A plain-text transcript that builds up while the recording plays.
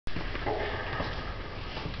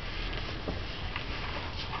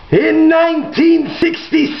In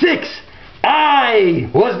 1966, I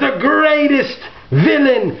was the greatest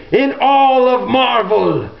villain in all of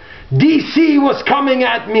Marvel. DC was coming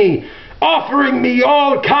at me, offering me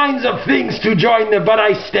all kinds of things to join them, but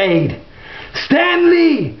I stayed. Stan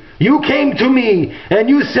Lee, you came to me and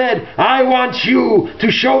you said, I want you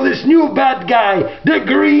to show this new bad guy, the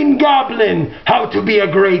Green Goblin, how to be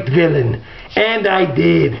a great villain. And I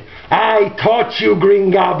did. I taught you,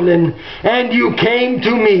 Green Goblin, and you came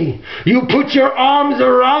to me. You put your arms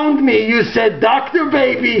around me. You said, Dr.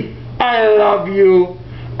 Baby, I love you.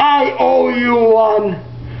 I owe you one.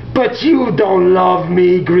 But you don't love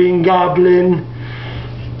me, Green Goblin.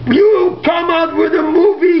 You come out with a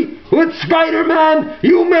movie with Spider-Man.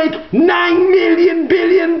 You make $9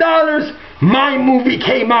 billion. My movie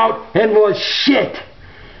came out and was shit.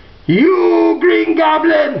 You, Green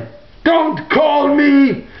Goblin, don't call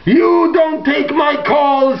me. You don't take my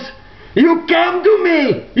calls. You come to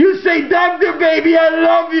me. You say, Dr. Baby, I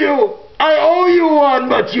love you. I owe you one,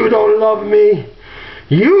 but you don't love me.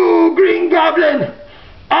 You, Green Goblin,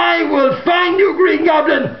 I will find you, Green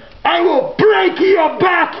Goblin. I will break your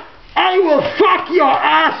back. I will fuck your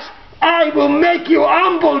ass. I will make you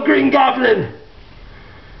humble, Green Goblin.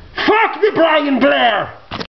 Fuck the Brian Blair.